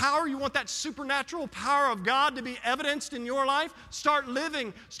want power? You want that supernatural power of God to be evidenced in your life? Start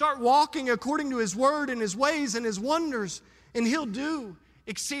living, start walking according to his word and his ways and his wonders, and he'll do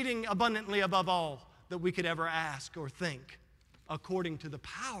exceeding abundantly above all that we could ever ask or think according to the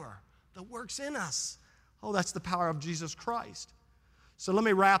power that works in us. Oh, that's the power of Jesus Christ. So let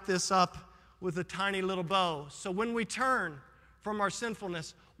me wrap this up with a tiny little bow. So when we turn from our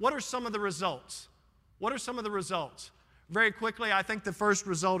sinfulness, what are some of the results? What are some of the results? Very quickly, I think the first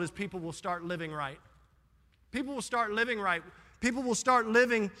result is people will start living right. People will start living right. People will start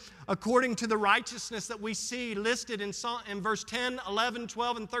living according to the righteousness that we see listed in verse 10, 11,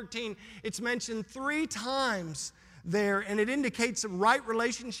 12, and 13. It's mentioned 3 times there, and it indicates right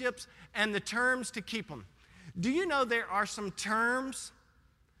relationships and the terms to keep them. Do you know there are some terms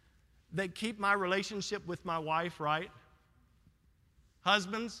that keep my relationship with my wife right?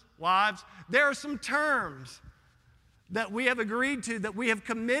 Husbands, wives, there are some terms that we have agreed to, that we have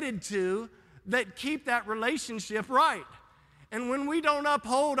committed to, that keep that relationship right. And when we don't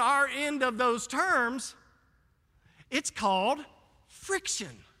uphold our end of those terms, it's called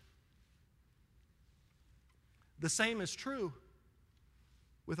friction. The same is true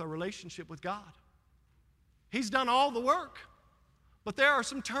with our relationship with God. He's done all the work, but there are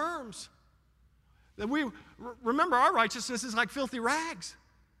some terms that remember, our righteousness is like filthy rags.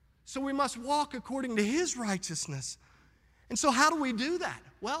 So we must walk according to His righteousness. And so how do we do that?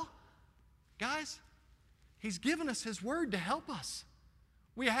 Well, guys, He's given us His Word to help us.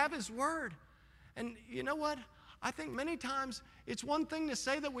 We have His Word. And you know what? I think many times it's one thing to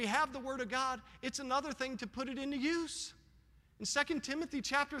say that we have the Word of God. It's another thing to put it into use. In 2 Timothy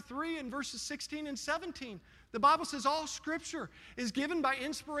chapter 3 and verses 16 and 17, the Bible says all Scripture is given by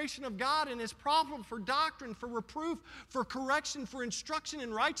inspiration of God and is profitable for doctrine, for reproof, for correction, for instruction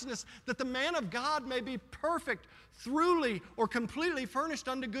in righteousness, that the man of God may be perfect, thoroughly or completely furnished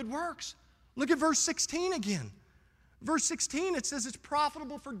unto good works. Look at verse 16 again. Verse 16, it says it's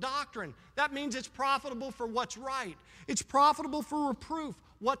profitable for doctrine. That means it's profitable for what's right. It's profitable for reproof,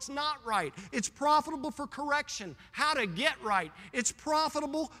 what's not right. It's profitable for correction, how to get right. It's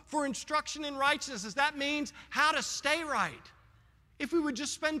profitable for instruction in righteousness. That means how to stay right. If we would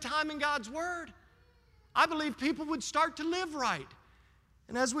just spend time in God's Word, I believe people would start to live right.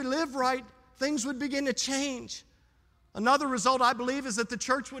 And as we live right, things would begin to change. Another result, I believe, is that the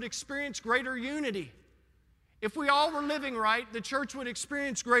church would experience greater unity. If we all were living right, the church would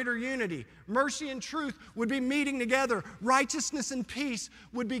experience greater unity. Mercy and truth would be meeting together. Righteousness and peace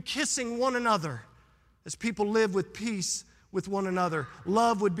would be kissing one another as people live with peace with one another.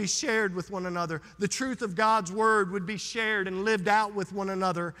 Love would be shared with one another. The truth of God's Word would be shared and lived out with one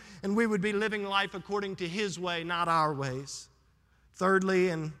another, and we would be living life according to His way, not our ways. Thirdly,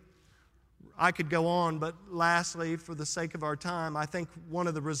 and I could go on, but lastly, for the sake of our time, I think one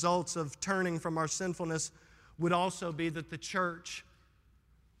of the results of turning from our sinfulness would also be that the church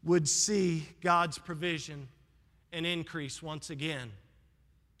would see God's provision and increase once again.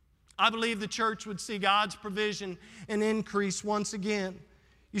 I believe the church would see God's provision and increase once again.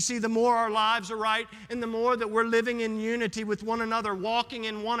 You see, the more our lives are right and the more that we're living in unity with one another, walking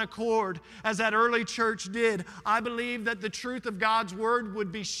in one accord, as that early church did, I believe that the truth of God's Word would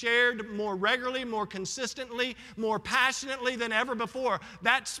be shared more regularly, more consistently, more passionately than ever before.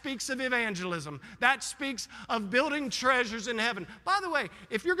 That speaks of evangelism. That speaks of building treasures in heaven. By the way,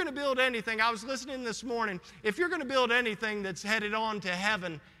 if you're going to build anything, I was listening this morning, if you're going to build anything that's headed on to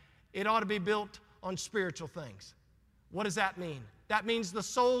heaven, it ought to be built on spiritual things. What does that mean? That means the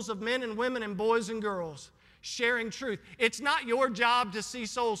souls of men and women and boys and girls sharing truth. It's not your job to see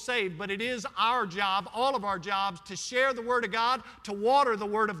souls saved, but it is our job, all of our jobs, to share the Word of God, to water the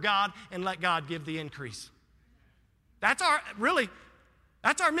Word of God, and let God give the increase. That's our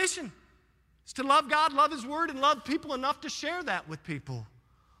mission. It's to love God, love His Word, and love people enough to share that with people.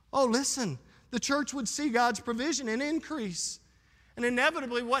 Oh, listen, the church would see God's provision and increase. And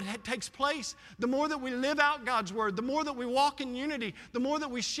inevitably what takes place, the more that we live out God's Word, the more that we walk in unity, the more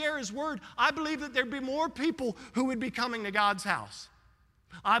that we share His Word, I believe that there'd be more people who would be coming to God's house.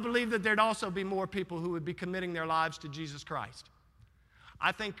 I believe that there'd also be more people who would be committing their lives to Jesus Christ.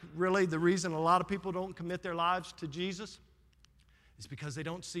 I think really the reason a lot of people don't commit their lives to Jesus is because they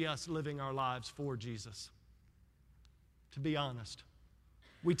don't see us living our lives for Jesus. To be honest.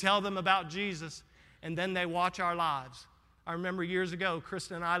 We tell them about Jesus, and then they watch our lives. I remember years ago,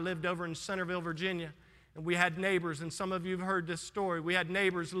 Kristen and I lived over in Centerville, Virginia, and we had neighbors, and some of you have heard this story. We had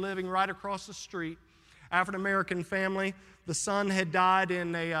neighbors living right across the street, African-American family. The son had died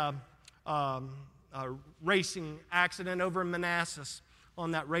in a racing accident over in Manassas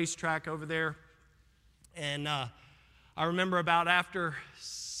on that racetrack over there. And I remember about after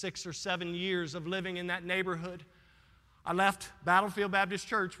 6 or 7 years of living in that neighborhood, I left Battlefield Baptist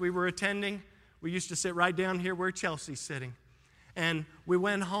Church. We were attending. We used to sit right down here where Chelsea's sitting. And we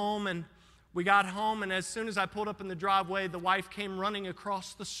went home, and We got home, and as soon as I pulled up in the driveway, the wife came running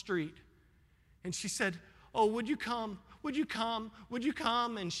across the street. And she said, "Oh, would you come? Would you come? Would you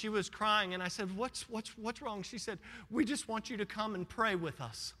come?" And she was crying. And I said, What's wrong? She said, "We just want you to come and pray with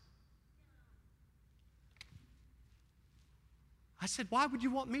us." I said, "Why would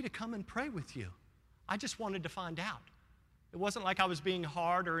you want me to come and pray with you?" I just wanted to find out. It wasn't like I was being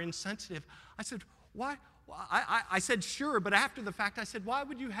hard or insensitive. I said, "Why?" I said, "Sure," but after the fact, I said, why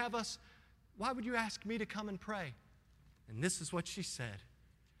would you ask me to come and pray?" And this is what she said: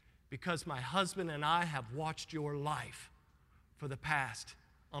 "Because my husband and I have watched your life for the past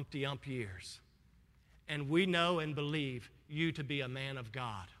umpty-ump years, and we know and believe you to be a man of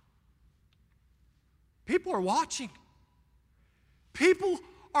God." People are watching. People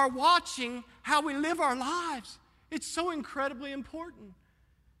are watching how we live our lives. It's so incredibly important.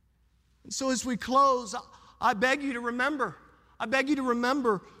 And so as we close, I beg you to remember. I beg you to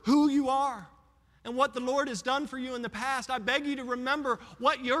remember who you are and what the Lord has done for you in the past. I beg you to remember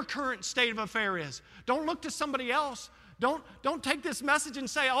what your current state of affair is. Don't look to somebody else. Don't take this message and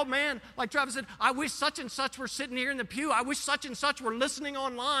say, "Oh man," like Travis said, "I wish such and such were sitting here in the pew. I wish such and such were listening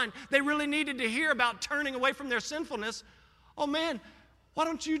online. They really needed to hear about turning away from their sinfulness." Oh man, why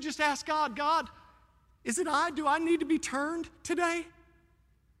don't you just ask God, "God, is it I? Do I need to be turned today?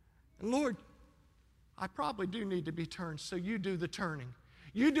 And Lord, I probably do need to be turned, so you do the turning.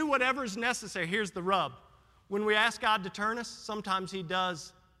 You do whatever is necessary." Here's the rub. When we ask God to turn us, sometimes He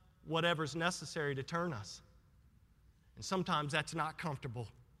does whatever's necessary to turn us. And sometimes that's not comfortable.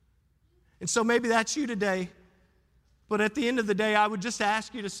 And so maybe that's you today. But at the end of the day, I would just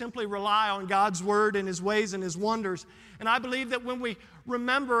ask you to simply rely on God's word and His ways and His wonders. And I believe that when we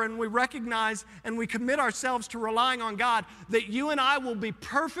remember and we recognize and we commit ourselves to relying on God, that you and I will be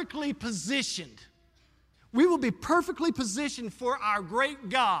perfectly positioned. We will be perfectly positioned for our great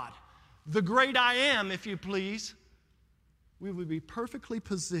God, the great I am, if you please. We will be perfectly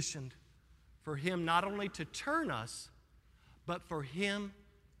positioned for Him not only to turn us, but for Him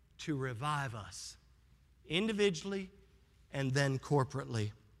to revive us individually and then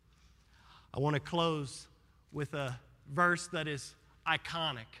corporately. I want to close with a verse that is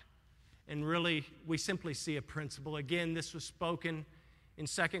iconic. And really, we simply see a principle. Again, this was spoken in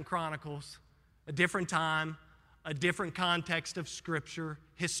 2 Chronicles, a different time, a different context of Scripture,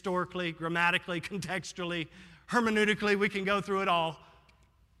 historically, grammatically, contextually, hermeneutically, we can go through it all.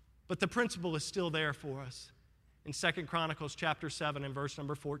 But the principle is still there for us. In 2 Chronicles chapter 7 and verse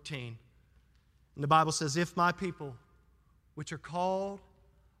number 14. And the Bible says, "If my people, which are called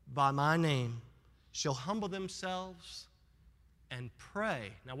by my name, shall humble themselves and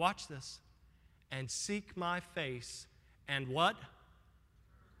pray." Now watch this. "And seek my face and" what?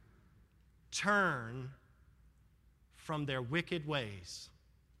 "Turn from their wicked ways."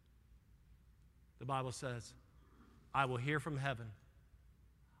 The Bible says, "I will hear from heaven.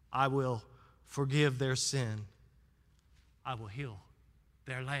 I will forgive their sin. I will heal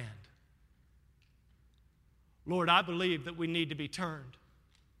their land." Lord, I believe that we need to be turned.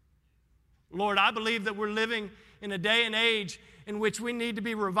 Lord, I believe that we're living in a day and age in which we need to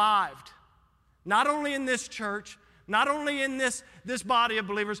be revived. Not only in this church, not only in this body of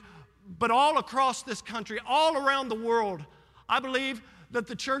believers, but all across this country, all around the world. I believe that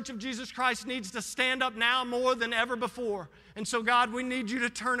the Church of Jesus Christ needs to stand up now more than ever before. And so, God, we need you to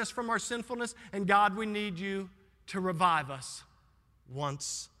turn us from our sinfulness, and God, we need you to revive us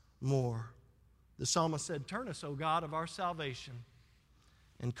once more. The psalmist said, "Turn us, O God of our salvation,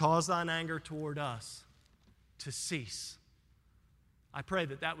 and cause thine anger toward us to cease." I pray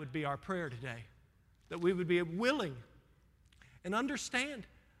that that would be our prayer today, that we would be willing and understand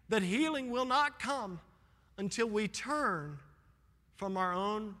that healing will not come until we turn from our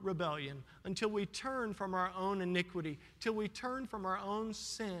own rebellion, until we turn from our own iniquity, till we turn from our own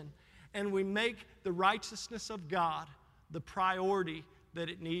sin, and we make the righteousness of God the priority that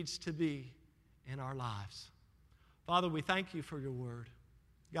it needs to be in our lives. Father, we thank you for your word.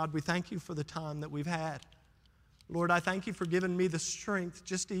 God, we thank you for the time that we've had. Lord, I thank you for giving me the strength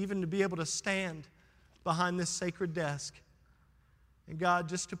just to even to be able to stand behind this sacred desk. And God,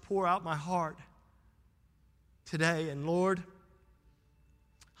 just to pour out my heart today. And Lord,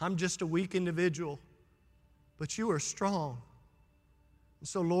 I'm just a weak individual, but you are strong. And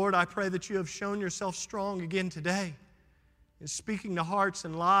so, Lord, I pray that you have shown yourself strong again today in speaking to hearts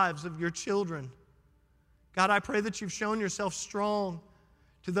and lives of your children. God, I pray that you've shown yourself strong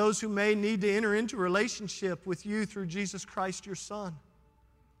to those who may need to enter into a relationship with you through Jesus Christ, your Son.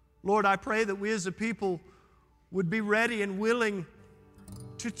 Lord, I pray that we as a people would be ready and willing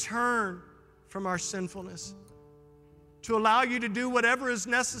to turn from our sinfulness. to allow you to do whatever is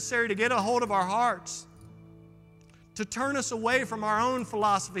necessary to get a hold of our hearts, to turn us away from our own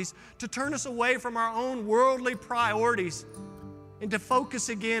philosophies, to turn us away from our own worldly priorities, and to focus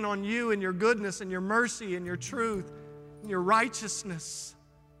again on you and your goodness and your mercy and your truth and your righteousness.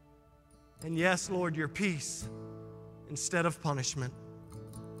 And yes, Lord, your peace instead of punishment.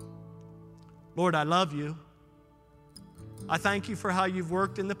 Lord, I love you. I thank you for how you've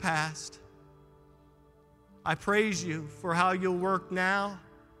worked in the past. I praise you for how you'll work now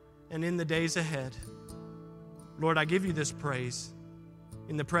and in the days ahead. Lord, I give you this praise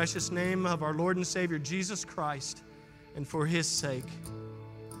in the precious name of our Lord and Savior, Jesus Christ, and for his sake.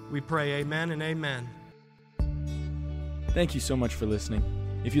 We pray amen and amen. Thank you so much for listening.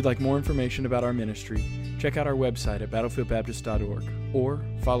 If you'd like more information about our ministry, check out our website at battlefieldbaptist.org or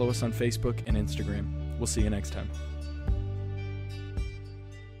follow us on Facebook and Instagram. We'll see you next time.